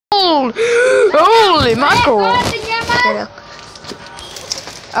Holy mackerel.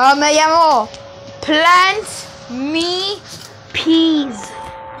 Me llamo Plant Me Peas.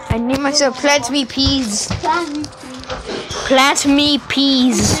 I name myself Plant Me Peas. Plant Me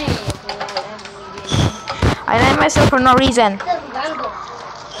Peas. I named myself for no reason.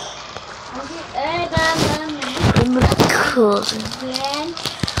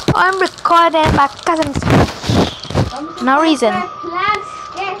 I'm recording my cousin's. No reason.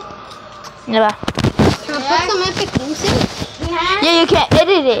 Never. Yeah, you can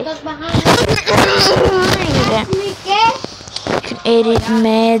edit it. You can edit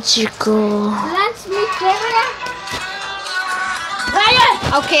magical.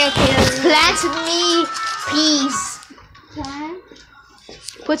 Okay. Plant Me Peas.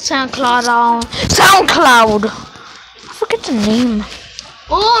 Put SoundCloud on. SoundCloud! I forget the name.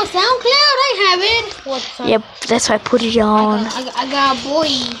 Oh, SoundCloud, I have it. Yep, that's why I put it on. I got a boy.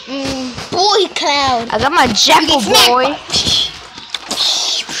 Boy cloud. I got my jackal boy.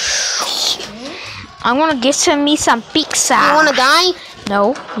 I'm gonna get me some pizza. You wanna die?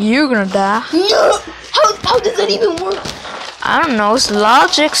 No, you're gonna die. No. How does that even work? I don't know, it's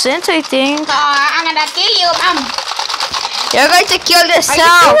logic since I think. I'm gonna kill you, Mom. You're going to kill yourself.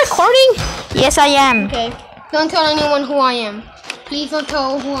 Are you still recording? Yes, I am. Okay. Don't tell anyone who I am. Please don't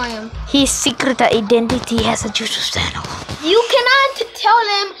tell who I am. His secret identity has a YouTube channel. You cannot tell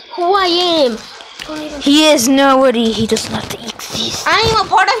them who I am. He is nobody. He does not exist. I am a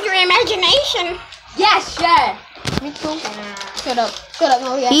part of your imagination. Yes, sure. Me too. Shut up.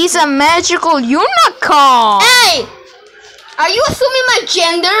 No, yeah. He's a magical unicorn. Hey! Are you assuming my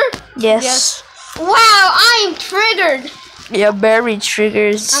gender? Yes. Wow, I am triggered. You're very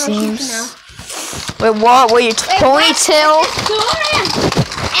triggered, it I'm a seems. now. Wait, what? Were you ponytail?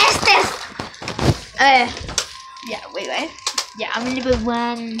 Yeah, wait. Yeah, I'm a little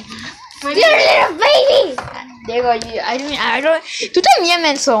one. You're a little baby. There you go. I don't. Tú también,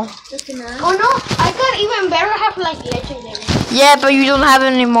 menso. Oh no, I got even better. Have like legendary. Yeah, but you don't have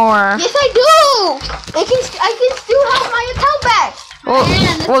it anymore. Yes, I do. I can still have my account back.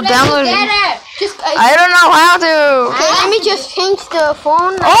 Well, download it. I don't know how to. Okay, let me just change the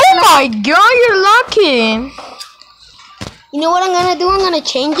phone. Oh my god, you're lucky. You know what I'm gonna do? I'm gonna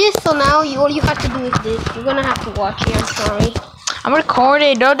change it. So now all you have to do is this. You're gonna have to watch it. I'm sorry. I'm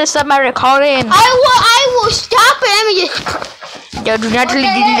recording. Don't disturb my recording. I will stop it. Let me just. Yo, do not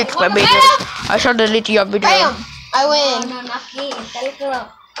delete my video. I shall delete your video. Bam! I win. No, not game.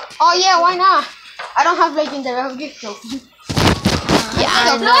 Oh yeah, why not? I don't have legendary. I have gift trophy. Yeah,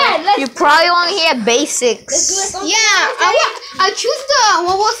 I know. You probably only hear basics. Yeah, I choose the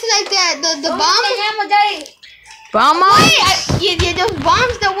what was it like that? The bomb. Bomb? Yeah, those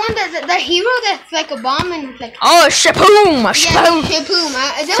bombs. The one the hero that's like a bomb and it's like. Oh, shaboom! Yeah, shaboom.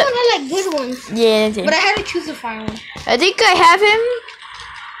 That one had like good ones. Yeah, but I had to choose a fire one. I think I have him,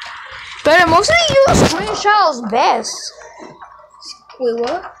 but I mostly use Green Shell's best. Wait,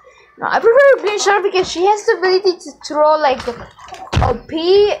 what? No, I prefer Green Shell because she has the ability to throw like a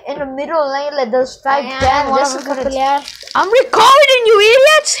pea in the middle lane, like those 5 damage. I'm recording, you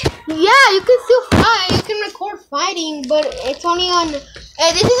idiots! Yeah, you can still fight. You can record fighting, but it's only on.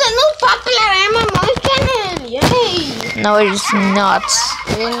 This is a new popular MMO channel. Yay! No, it's not.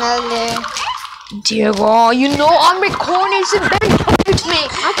 Diego, you know I'm recording. So don't touch me.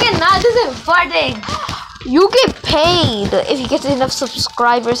 I cannot. This is farting. You get paid if you get enough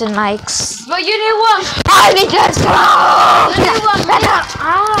subscribers and likes. But you need one. I need to stop. You need one.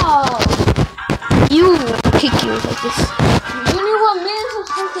 Ow! You kick you like this. You need 1 million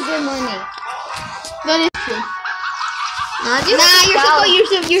subscribers to get money. That is true.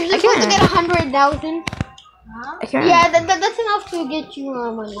 You're supposed to get 100,000. Yeah, that's enough to get you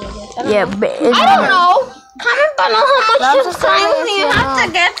money. I guess. I don't know. Comment below how much subscribers you have to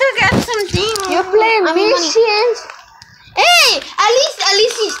get something. You're playing missions. Hey, at least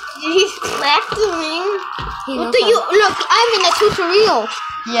he's acting. What do you look? I'm in a tutorial.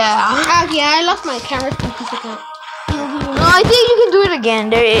 Yeah. Yeah, I lost my camera certificate. No, I think you can do it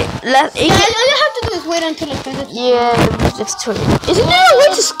again. All you have to do is wait until it finishes. Yeah, it's tutorial. Isn't there a way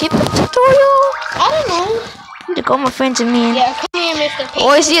to skip the tutorial? I don't know. I need to call my friends and me. Yeah, come here, Mr. Pink. Oh,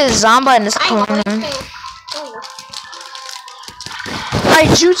 I see a zombie in this corner. My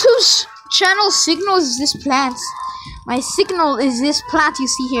YouTube's channel signal is this plant. My signal is this plant you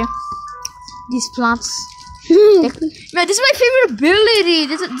see here. These plants. Man, this is my favorite ability.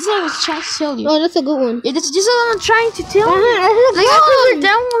 This is what I was trying to tell you. Oh, that's a good one. Yeah, this is what I'm trying to tell you. Like, I prefer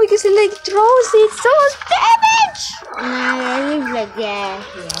that one because it like throws it so much damage. Nah, like yeah.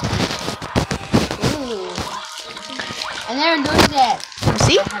 I never do that.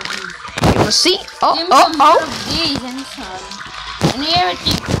 see? You wanna see? Oh. These and some. And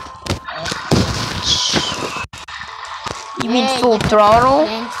everything. You mean full throttle?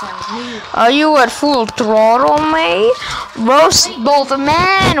 Are you at full throttle, mate? Roast both,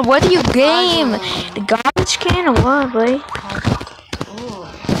 man. What do you game? The garbage can or what, boy?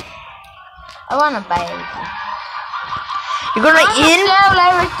 I wanna buy everything. You're gonna sell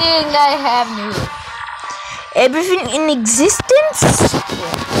everything I have new. Everything in existence?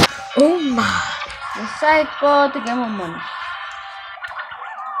 Yeah. Oh my. The cycle to get more money.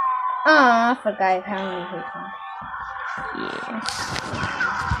 I forgot how many people. Yes.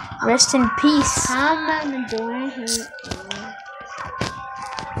 Rest in peace. How many do I have?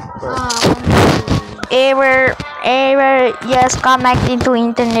 Error. Yes, connecting to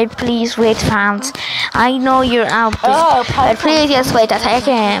internet. Please wait, fans. I know you're out there. But please just wait a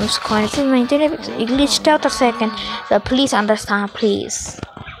second. I'm just connecting to my internet. It glitched out a second. So please understand, please.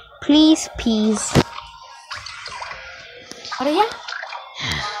 Please.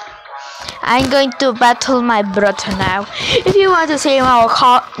 I'm going to battle my brother now. If you want to see more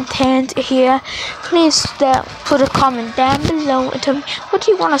content here, please put a comment down below and tell me what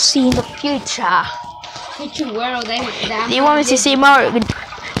you want to see in the future. Do you want me to see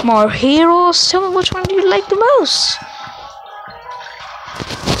more heroes? Tell me which one you like the most.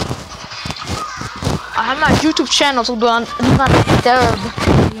 I have my YouTube channel, so do not disturb.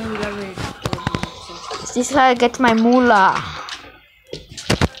 This is how I get my moolah.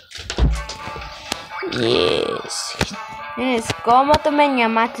 Yes, ¿cómo tú me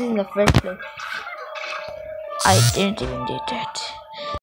llamaste in the first place? I didn't even do that.